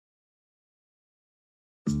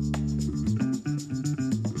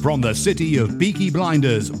From the city of Peaky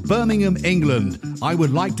Blinders, Birmingham, England, I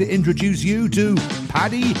would like to introduce you to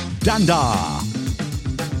Paddy Danda.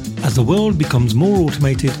 As the world becomes more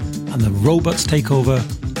automated and the robots take over,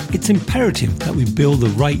 it's imperative that we build the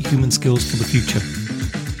right human skills for the future.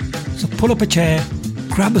 So pull up a chair,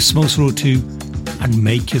 grab a samosa or two, and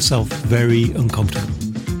make yourself very uncomfortable.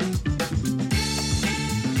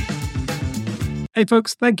 Hey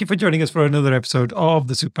folks, thank you for joining us for another episode of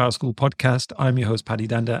the Superpower School podcast. I'm your host, Paddy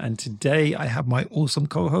Danda, and today I have my awesome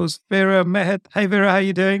co-host, Vera Mehet. Hey Vera, how are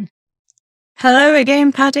you doing? Hello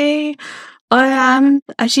again, Paddy. I am,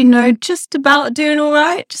 as you know, just about doing all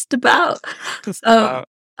right, just about. I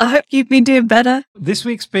hope you've been doing better. This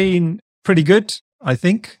week's been pretty good, I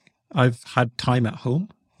think. I've had time at home,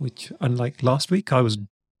 which unlike last week, I was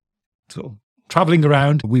sort of traveling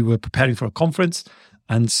around. We were preparing for a conference.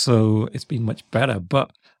 And so it's been much better.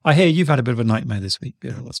 But I hear you've had a bit of a nightmare this week.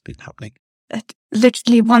 What's been happening?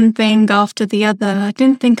 Literally one thing after the other. I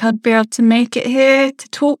didn't think I'd be able to make it here to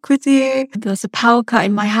talk with you. There was a power cut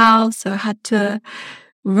in my house, so I had to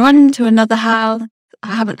run to another house.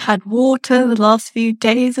 I haven't had water the last few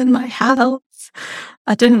days in my house.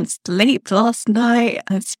 I didn't sleep last night.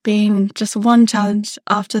 It's been just one challenge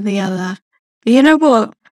after the other. But you know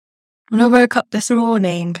what? When I woke up this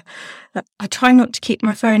morning, I try not to keep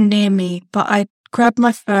my phone near me, but I grabbed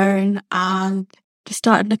my phone and just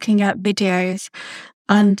started looking at videos.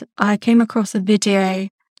 And I came across a video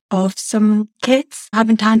of some kids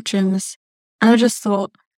having tantrums. And I just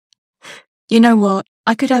thought, you know what?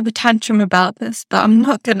 I could have a tantrum about this, but I'm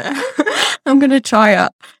not gonna. I'm gonna try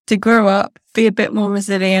to grow up, be a bit more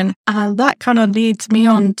resilient. And that kind of leads me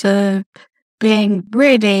on to being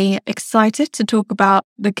really excited to talk about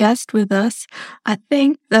the guest with us. I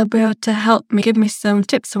think they'll be able to help me, give me some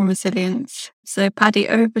tips on resilience. So Paddy,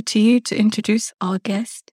 over to you to introduce our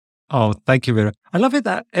guest. Oh, thank you, Vera. I love it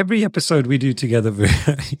that every episode we do together,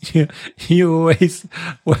 Vera, you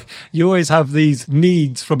always have these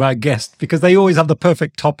needs from our guest because they always have the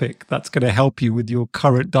perfect topic that's going to help you with your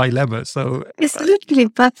current dilemma. So it's literally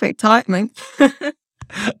perfect timing.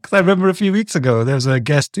 Because I remember a few weeks ago, there was a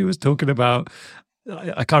guest who was talking about,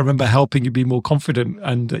 I can't remember, helping you be more confident,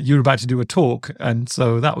 and you were about to do a talk. And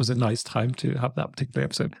so that was a nice time to have that particular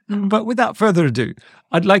episode. But without further ado,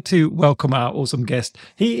 I'd like to welcome our awesome guest.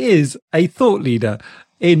 He is a thought leader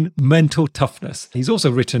in mental toughness. He's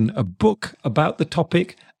also written a book about the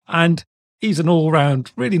topic, and he's an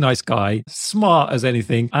all-round really nice guy, smart as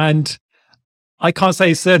anything. And I can't say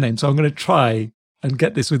his surname, so I'm going to try and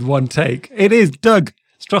get this with one take. It is Doug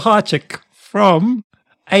Strycharczyk from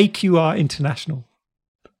AQR International.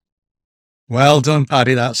 Well done,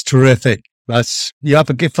 Paddy. That's terrific. You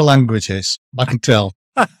have a gift for languages, I can tell.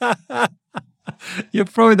 You're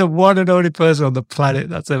probably the one and only person on the planet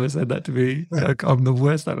that's ever said that to me. Like, I'm the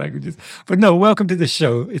worst at languages. But no, welcome to the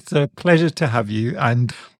show. It's a pleasure to have you.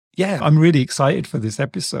 And yeah, I'm really excited for this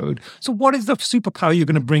episode. So what is the superpower you're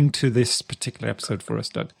going to bring to this particular episode for us,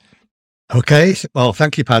 Doug? Okay. Well,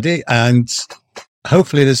 thank you, Paddy. And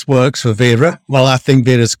hopefully this works for Vera. Well, I think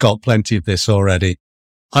Vera's got plenty of this already.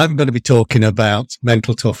 I'm going to be talking about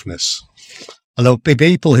mental toughness. And there'll be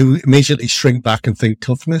people who immediately shrink back and think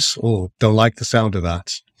toughness or don't like the sound of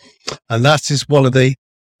that. And that is one of the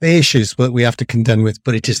issues that we have to contend with,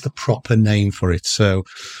 but it is the proper name for it. So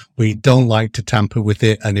we don't like to tamper with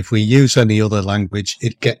it. And if we use any other language,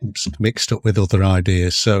 it gets mixed up with other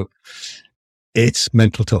ideas. So it's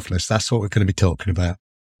mental toughness. That's what we're going to be talking about.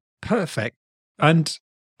 Perfect. And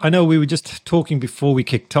I know we were just talking before we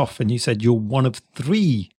kicked off, and you said you're one of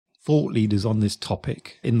 3 thought leaders on this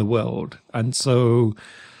topic in the world. And so,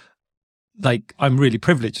 I'm really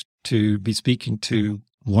privileged to be speaking to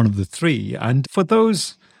one of the 3. And for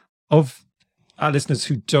those of our listeners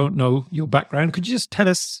who don't know your background, could you just tell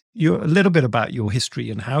us a little bit about your history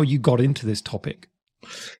and how you got into this topic?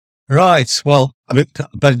 Right. Well, I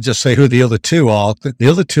better just say who the other 2 are. The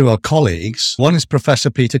other 2 are colleagues. One is Professor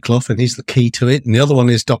Peter Clough, and he's the key to it. And the other one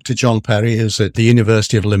is Dr. John Perry, who's at the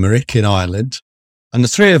University of Limerick in Ireland. And the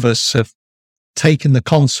 3 of us have taken the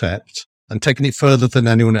concept and taken it further than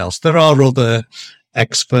anyone else. There are other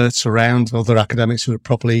experts around, other academics who would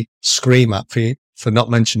probably scream at you for not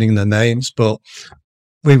mentioning their names, but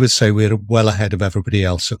we would say we're well ahead of everybody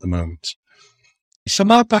else at the moment. So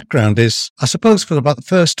my background is, I suppose for about the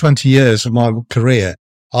first 20 years of my career,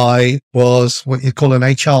 I was what you call an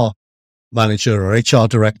HR manager or HR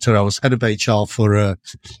director. I was head of HR for a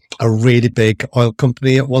really big oil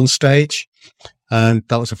company at one stage. And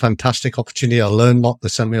that was a fantastic opportunity. I learned a lot. They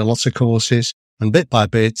sent me on lots of courses. And bit by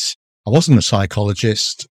bit, I wasn't a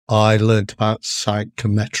psychologist. I learned about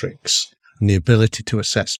psychometrics. and the ability to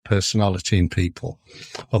assess personality in people.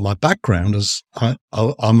 But my background is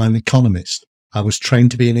I'm an economist. I was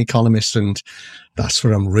trained to be an economist, and that's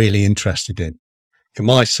what I'm really interested in. And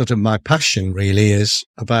my passion really is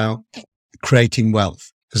about creating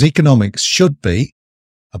wealth, because economics should be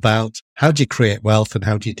about how do you create wealth and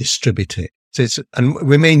how do you distribute it. And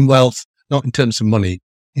we mean wealth not in terms of money,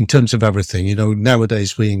 in terms of everything. You know,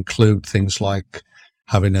 nowadays we include things like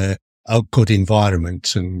having a good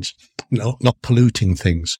environment and not polluting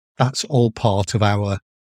things. That's all part of our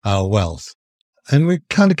wealth. And we're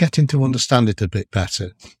kind of getting to understand it a bit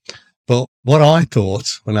better. But what I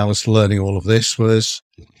thought when I was learning all of this was,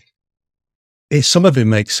 some of it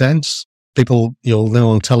makes sense. People, you'll know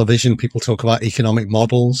on television, people talk about economic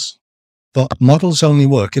models, but models only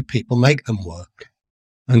work if people make them work.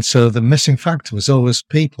 And so the missing factor was always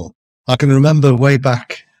people. I can remember way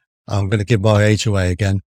back, I'm going to give my age away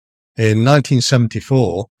again, in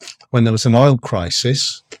 1974, when there was an oil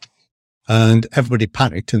crisis and everybody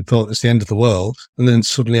panicked and thought it was the end of the world. And then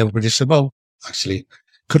suddenly everybody said, well, actually,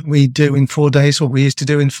 couldn't we do in 4 days what we used to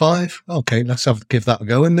do in 5? Okay, let's give that a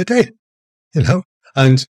go. And they did,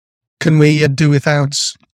 and can we do without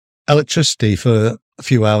electricity for a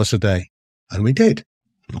few hours a day? And we did.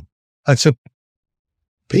 And so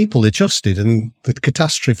people adjusted, and the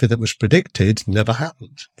catastrophe that was predicted never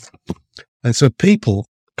happened. And so people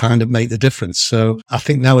kind of make the difference. So I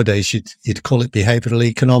think nowadays you'd call it behavioral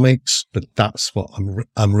economics, but that's what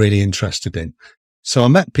I'm really interested in. So I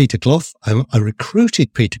met Peter Clough. I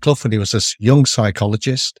recruited Peter Clough when he was a young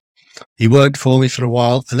psychologist. He worked for me for a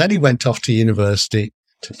while, and then he went off to university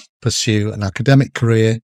to pursue an academic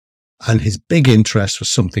career. And his big interest was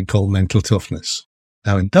something called mental toughness.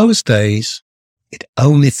 Now, in those days, it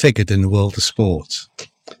only figured in the world of sport.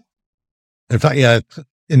 In fact,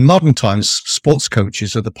 in modern times, sports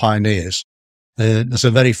coaches are the pioneers. There's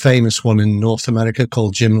a very famous one in North America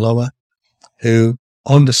called Jim Lower, who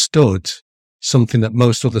understood something that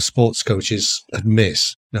most other sports coaches had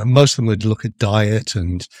missed. Most of them would look at diet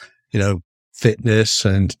and, fitness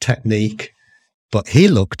and technique, but he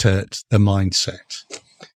looked at the mindset.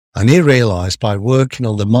 And he realized by working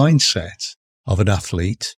on the mindset of an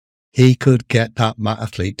athlete, he could get that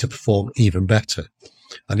athlete to perform even better.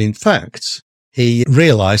 And in fact, he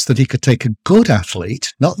realized that he could take a good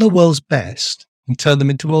athlete, not the world's best, and turn them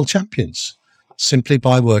into world champions simply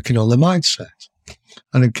by working on the mindset.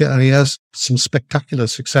 And he has some spectacular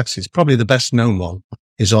successes. Probably the best known one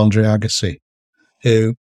is Andre Agassi,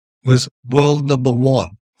 who was world number 1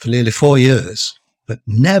 for nearly 4 years, but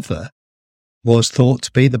never was thought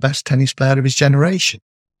to be the best tennis player of his generation.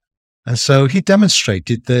 And so he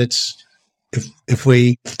demonstrated that if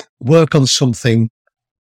we work on something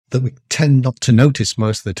that we tend not to notice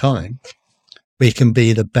most of the time, we can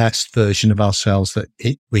be the best version of ourselves that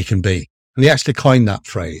we can be. And he actually coined that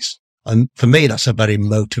phrase. And for me, that's a very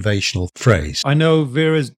motivational phrase. I know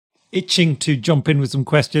Vera's itching to jump in with some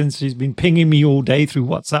questions. She's been pinging me all day through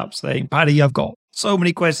WhatsApp saying, Paddy, I've got so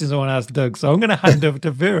many questions I want to ask Doug. So I'm going to hand over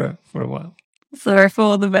to Vera for a while. Sorry for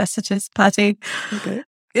all the messages, Paddy. Okay.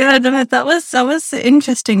 Yeah, no, that was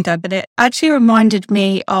interesting, Doug. And it actually reminded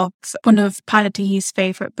me of one of Paddy's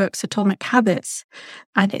favorite books, Atomic Habits.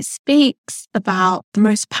 And it speaks about the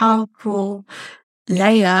most powerful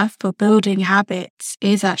layer for building habits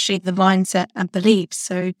is actually the mindset and beliefs.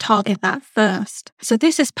 So target that first. So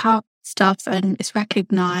this is power stuff and it's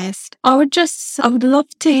recognized. I would love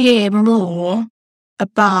to hear more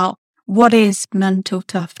about what is mental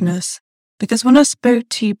toughness. Because when I spoke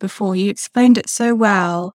to you before, you explained it so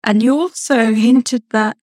well. And you also hinted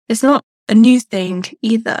that it's not a new thing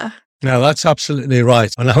either. No, that's absolutely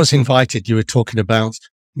right. When I was invited, you were talking about,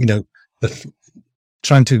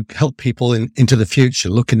 trying to help people into the future,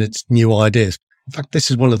 looking at new ideas. In fact, this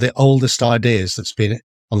is one of the oldest ideas that's been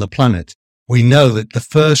on the planet. We know that the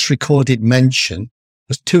first recorded mention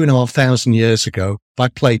was 2,500 years ago by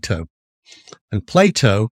Plato. And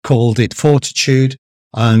Plato called it fortitude.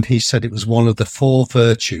 And he said it was one of the 4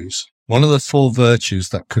 virtues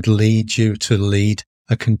that could lead you to lead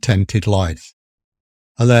a contented life.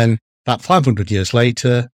 And then about 500 years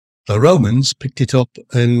later, the Romans picked it up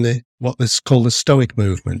in what was called the Stoic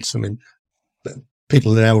movement. I mean,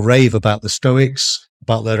 people now rave about the Stoics,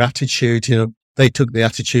 about their attitude. They took the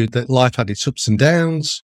attitude that life had its ups and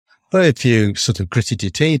downs, but if you sort of gritted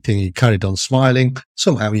your teeth and you carried on smiling,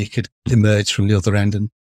 somehow you could emerge from the other end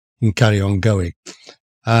and carry on going.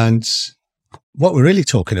 And what we're really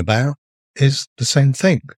talking about is the same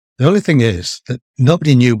thing. The only thing is that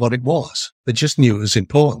nobody knew what it was. They just knew it was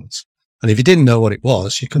important. And if you didn't know what it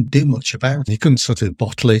was, you couldn't do much about it. You couldn't sort of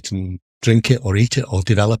bottle it and drink it or eat it or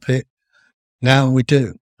develop it. Now we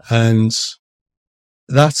do. And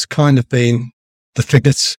that's kind of been the thing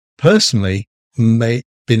that's personally been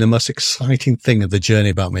the most exciting thing of the journey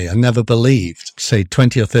about me. I never believed, say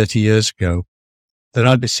 20 or 30 years ago, that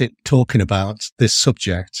I'd be talking about this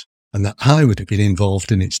subject and that I would have been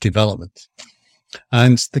involved in its development.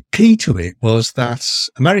 And the key to it was that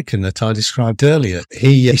American that I described earlier.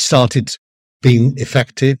 He started being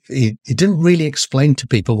effective. He didn't really explain to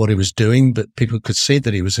people what he was doing, but people could see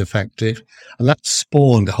that he was effective. And that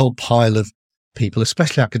spawned a whole pile of people,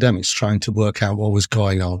 especially academics, trying to work out what was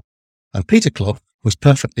going on. And Peter Clough was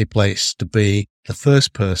perfectly placed to be the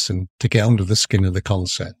first person to get under the skin of the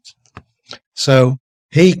concept. So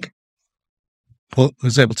he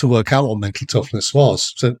was able to work out what mental toughness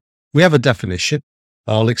was. So we have a definition.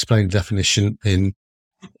 I'll explain the definition in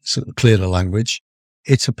sort of clearer language.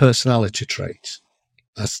 It's a personality trait.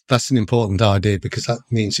 That's an important idea because that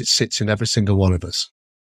means it sits in every single one of us.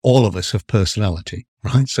 All of us have personality,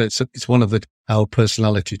 right? So it's one of our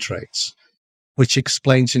personality traits, which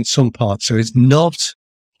explains in some parts. So it's not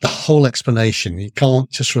the whole explanation. You can't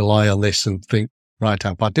just rely on this and think, right,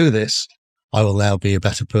 if I do this, I will now be a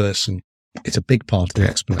better person. It's a big part of the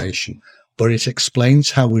explanation, but it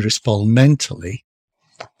explains how we respond mentally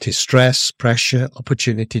to stress, pressure,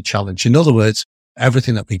 opportunity, challenge. In other words,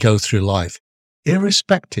 everything that we go through life,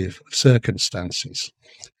 irrespective of circumstances.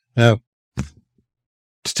 Now,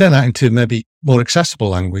 to turn that into maybe more accessible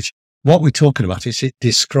language, what we're talking about is it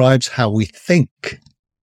describes how we think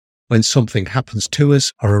when something happens to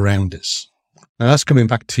us or around us. Now, that's coming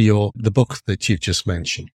back to the book that you've just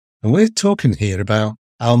mentioned. And we're talking here about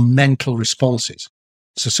our mental responses.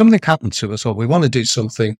 So something happened to us or we want to do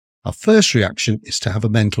something. Our first reaction is to have a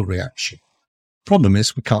mental reaction. Problem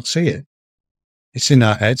is we can't see it. It's in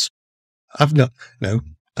our heads.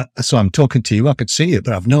 So I'm talking to you. I can see it,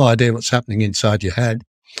 but I've no idea what's happening inside your head.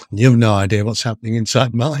 And you have no idea what's happening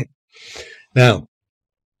inside mine. Now,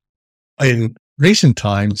 in recent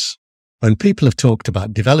times, when people have talked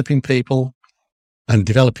about developing people and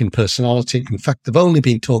developing personality, in fact, they've only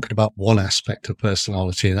been talking about one aspect of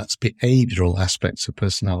personality, and that's behavioral aspects of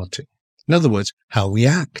personality. In other words, how we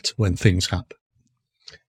act when things happen.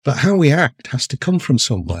 But how we act has to come from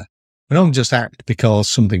somewhere. We don't just act because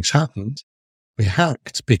something's happened. We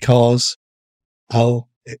act because our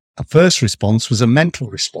first response was a mental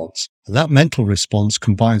response. And that mental response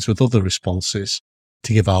combines with other responses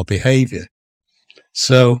to give our behavior.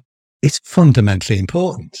 So it's fundamentally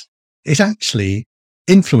important. It actually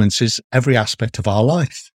influences every aspect of our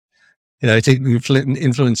life. It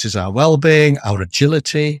influences our well-being, our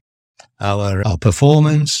agility, our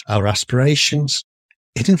performance, our aspirations.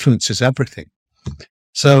 It influences everything.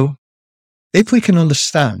 So if we can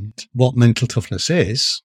understand what mental toughness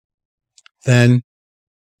is, then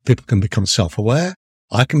people can become self-aware.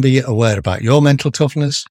 I can be aware about your mental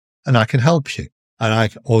toughness and I can help you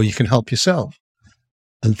or you can help yourself.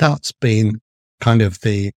 And that's been kind of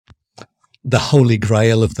the holy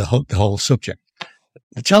grail of the whole subject.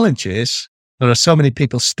 The challenge is there are so many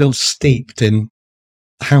people still steeped in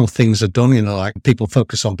how things are done. Like people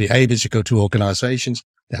focus on behaviors. You go to organizations,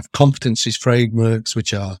 they have competencies frameworks,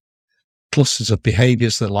 which are clusters of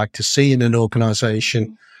behaviors they like to see in an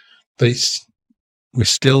organization. But we're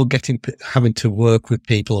still having to work with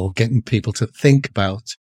people or getting people to think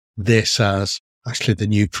about this as actually the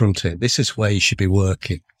new frontier. This is where you should be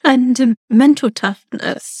working. And mental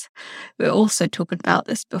toughness, we're also talking about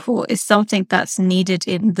this before, is something that's needed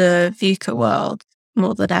in the VUCA world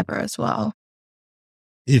more than ever as well.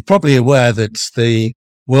 You're probably aware that the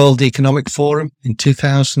World Economic Forum in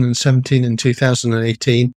 2017 and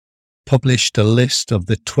 2018 published a list of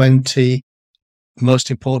the 20 most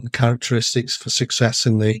important characteristics for success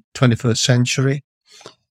in the 21st century.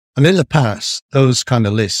 And in the past, those kind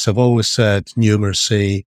of lists have always said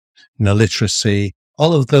numeracy, literacy,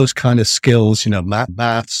 all of those kind of skills,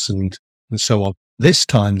 maths and so on. This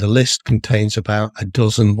time, the list contains about a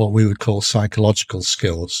dozen what we would call psychological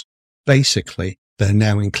skills. Basically, they're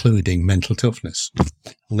now including mental toughness.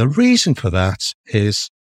 And the reason for that is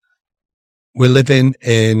we're living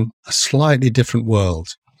in a slightly different world.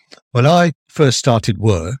 When I first started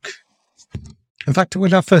work, in fact,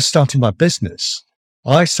 when I first started my business,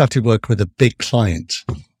 I started working with a big client,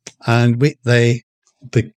 and the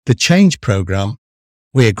change program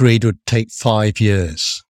we agreed would take 5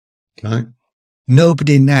 years. Right?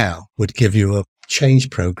 Nobody now would give you a change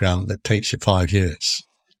program that takes you 5 years.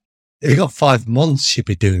 If you got 5 months, you'd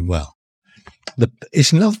be doing well.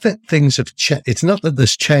 It's not that things have changed. It's not that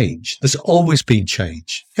there's change. There's always been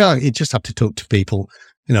change. You just have to talk to people,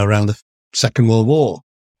 around the Second World War.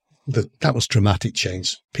 That was dramatic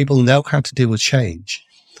change. People know how to deal with change.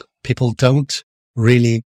 People don't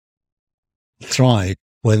really thrive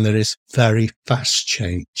when there is very fast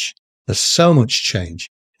change. There's so much change.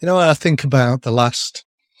 You know, I think about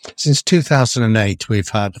since 2008, we've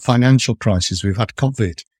had the financial crisis, we've had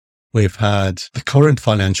COVID, we've had the current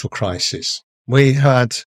financial crisis. We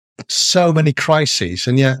had so many crises,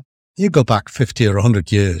 and yet you go back 50 or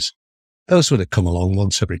 100 years, those would have come along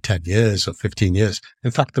once every 10 years or 15 years.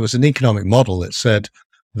 In fact, there was an economic model that said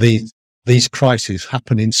these crises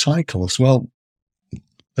happen in cycles. Well,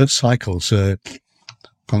 those cycles are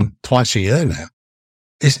gone twice a year now.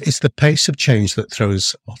 It's the pace of change that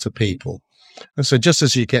throws a lot of people. And so just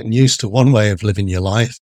as you're getting used to one way of living your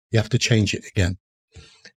life, you have to change it again.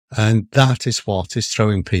 And that is what is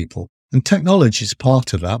throwing people. And technology is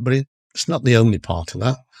part of that, but it's not the only part of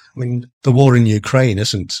that. I mean, the war in Ukraine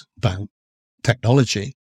isn't about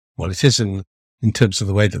technology. Well, it is in terms of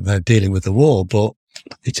the way that they're dealing with the war, but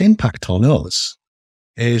its impact on us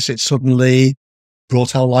is it suddenly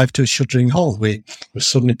brought our life to a shuddering halt. We're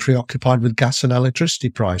suddenly preoccupied with gas and electricity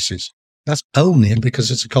prices. That's only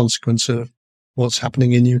because it's a consequence of what's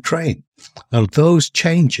happening in Ukraine. Now, those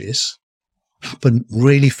changes happen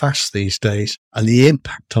really fast these days, and the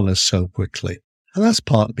impact on us so quickly. And that's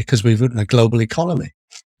partly because we've in a global economy.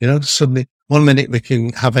 You know, suddenly, one minute we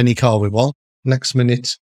can have any car we want, next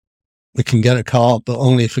minute we can get a car, but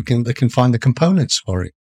only if they can find the components for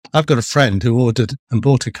it. I've got a friend who ordered and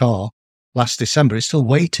bought a car last December. He's still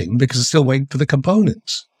waiting because he's still waiting for the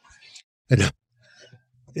components. You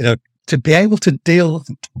know, to be able to deal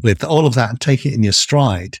with all of that and take it in your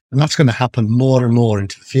stride, and that's going to happen more and more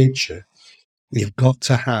into the future. You've got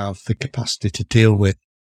to have the capacity to deal with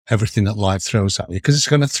everything that life throws at you, because it's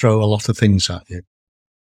going to throw a lot of things at you.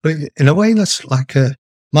 But in a way, that's like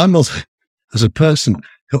my mother, as a person,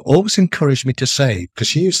 who always encouraged me to save, because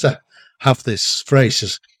she used to have this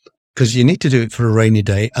phrase, because you need to do it for a rainy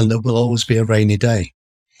day, and there will always be a rainy day.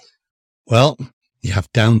 Well, you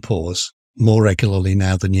have downpours more regularly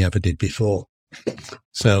now than you ever did before.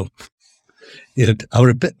 So, we need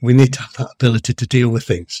to have that ability to deal with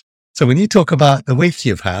things. So when you talk about the week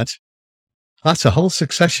you've had, that's a whole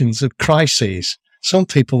succession of crises. Some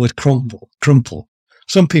people would crumple.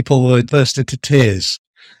 Some people would burst into tears.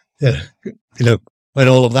 Yeah, you know, when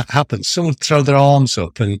all of that happens, some would throw their arms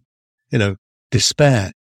up and,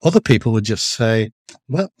 despair. Other people would just say,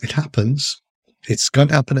 well, it happens. It's going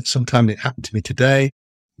to happen at some time. It happened to me today.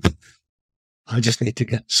 I just need to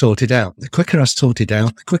get sorted out. The quicker I sort it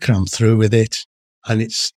out, the quicker I'm through with it. And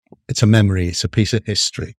it's a memory. It's a piece of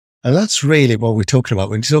history. And that's really what we're talking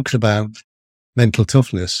about. When we're talking about mental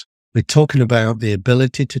toughness, we're talking about the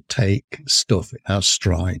ability to take stuff in our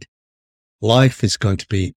stride. Life is going to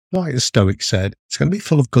be, like the Stoic said, it's going to be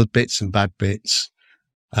full of good bits and bad bits.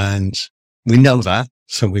 And we know that,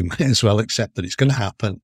 so we may as well accept that it's going to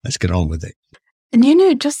happen. Let's get on with it.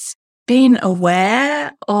 And, just being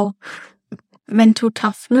aware of mental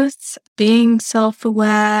toughness, being self-aware,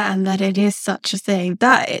 and that it is such a thing,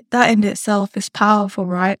 that in itself is powerful,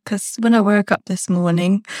 right? Because when I woke up this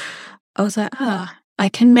morning, I was like, I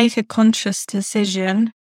can make a conscious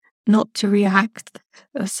decision not to react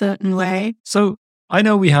a certain way. So I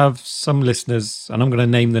know we have some listeners, and I'm going to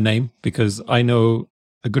name the name because I know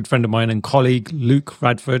a good friend of mine and colleague, Luke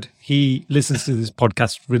Radford. He listens to this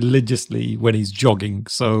podcast religiously when he's jogging.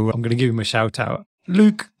 So I'm going to give him a shout out.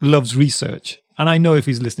 Luke loves research. And I know if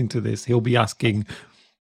he's listening to this, he'll be asking,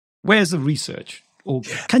 where's the research? Or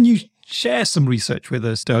can you share some research with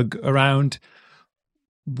us, Doug, around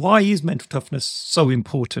why is mental toughness so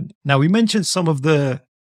important? Now, we mentioned some of the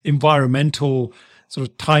environmental sort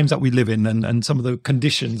of times that we live in and some of the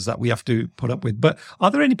conditions that we have to put up with. But are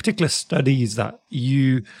there any particular studies that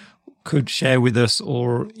you could share with us,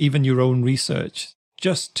 or even your own research,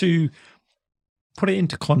 just to put it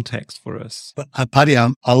into context for us? But Paddy,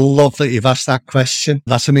 I love that you've asked that question.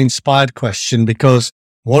 That's an inspired question, because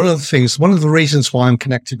one of the reasons why I'm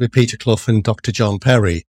connected with Peter Clough and Dr. John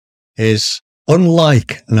Perry is,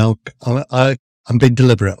 unlike, I'm being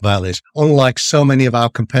deliberate about this, unlike so many of our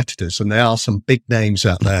competitors, and there are some big names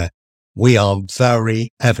out there, we are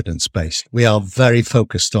very evidence-based. We are very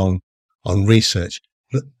focused on research.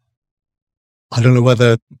 But I don't know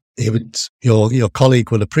whether your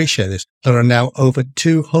colleague will appreciate this. There are now over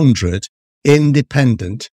 200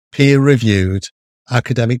 independent, peer-reviewed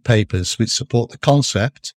academic papers which support the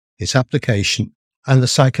concept, its application, and the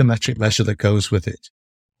psychometric measure that goes with it.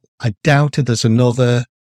 I doubt if there's another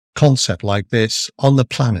concept like this on the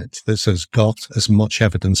planet that has got as much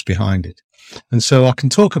evidence behind it. And so I can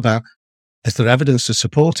talk about, is there evidence to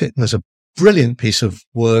support it? And there's a brilliant piece of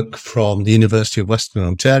work from the University of Western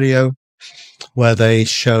Ontario where they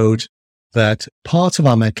showed that part of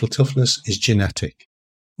our mental toughness is genetic.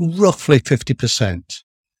 Roughly 50%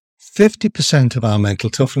 50% of our mental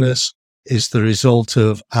toughness is the result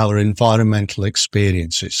of our environmental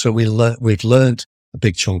experiences. So we've learned a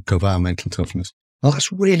big chunk of our mental toughness. Well,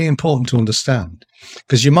 that's really important to understand,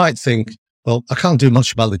 because you might think, well, I can't do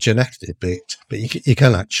much about the genetic bit, but you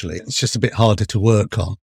can actually. It's just a bit harder to work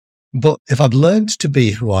on. But if I've learned to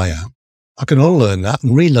be who I am, I can unlearn that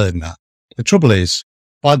and relearn that. The trouble is,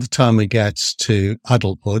 by the time we get to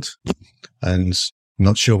adulthood, and I'm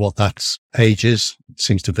not sure what that age is, it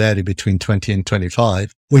seems to vary between 20 and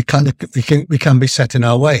 25, we can be set in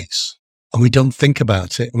our ways, and we don't think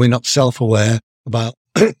about it. We're not self-aware about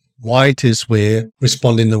why it is we're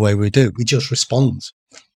responding the way we do. We just respond,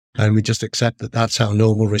 and we just accept that that's our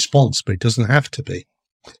normal response, but it doesn't have to be.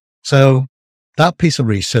 So that piece of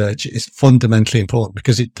research is fundamentally important,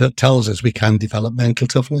 because it tells us we can develop mental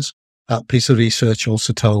toughness. That piece of research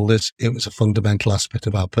also told us it was a fundamental aspect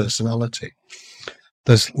of our personality.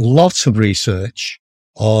 There's lots of research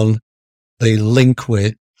on the link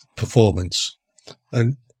with performance.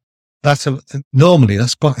 And normally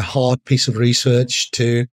that's quite a hard piece of research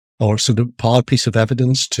or sort of hard piece of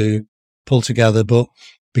evidence to pull together. But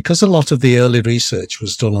because a lot of the early research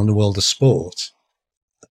was done on the world of sport,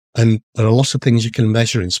 and there are lots of things you can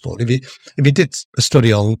measure in sport. If you did a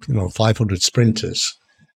study on 500 sprinters,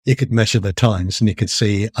 you could measure their times, and you could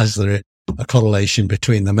see, is there a correlation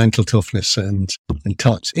between the mental toughness and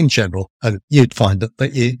times in general, and you'd find that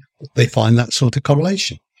they find that sort of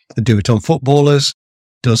correlation. They do it on footballers.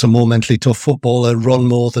 Does a more mentally tough footballer run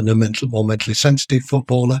more than a more mentally sensitive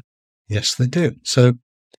footballer? Yes, they do. So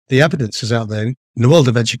the evidence is out there. In the world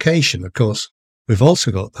of education, of course, we've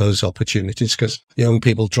also got those opportunities because young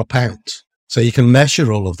people drop out. So you can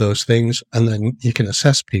measure all of those things, and then you can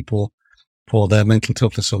assess people for their mental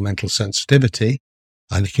toughness or mental sensitivity,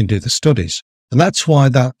 and you can do the studies. And that's why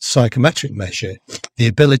that psychometric measure, the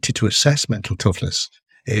ability to assess mental toughness,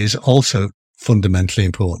 is also fundamentally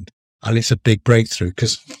important. And it's a big breakthrough,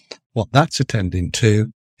 because what that's attending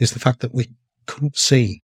to is the fact that we can't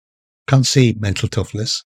see mental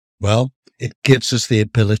toughness. Well, it gives us the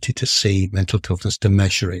ability to see mental toughness, to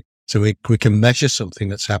measure it. So we can measure something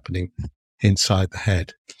that's happening inside the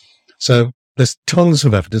head. So there's tons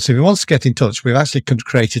of evidence. If you want to get in touch, we've actually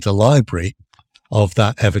created a library of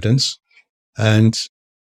that evidence. But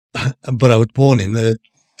I would warn him that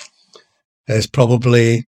there's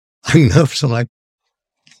probably, something like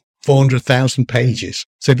 400,000 pages.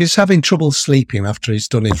 So if he's having trouble sleeping after he's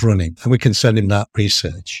done his running, and we can send him that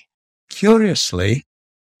research. Curiously,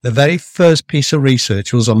 the very first piece of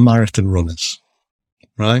research was on marathon runners,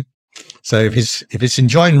 right? So if he's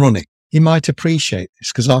enjoying running, he might appreciate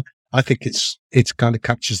this, because I think it kind of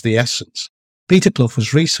captures the essence. Peter Clough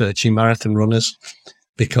was researching marathon runners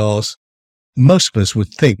because most of us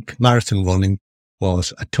would think marathon running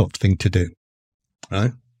was a tough thing to do,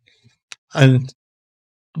 right? And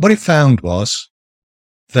what he found was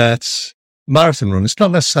that marathon runners,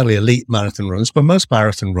 not necessarily elite marathon runners, but most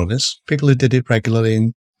marathon runners, people who did it regularly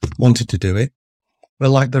and wanted to do it, were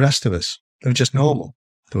like the rest of us. They were just normal.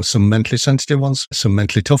 There were some mentally sensitive ones, some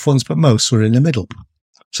mentally tough ones, but most were in the middle.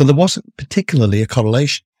 So there wasn't particularly a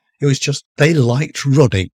correlation. It was just they liked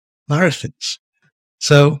running marathons.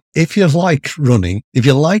 So if you like running, if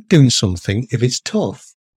you like doing something, if it's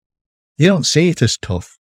tough, you don't see it as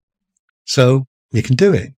tough. So you can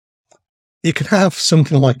do it. You can have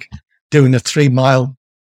something like doing a 3-mile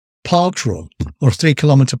park run or a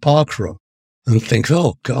 3-kilometer park run and think,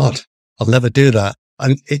 oh God, I'll never do that.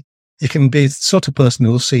 And you can be the sort of person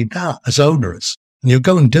who will see that as onerous, and you'll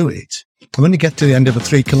go and do it. And when you get to the end of a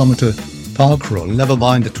 3-kilometer park run, never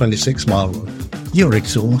mind a 26-mile run, you're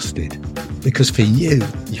exhausted, because for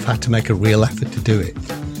you've had to make a real effort to do it.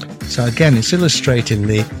 So again, it's illustrating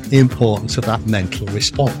the importance of that mental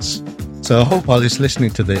response. So I hope while he's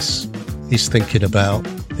listening to this, he's thinking about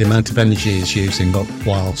the amount of energy he's using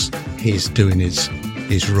whilst he's doing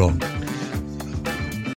his run.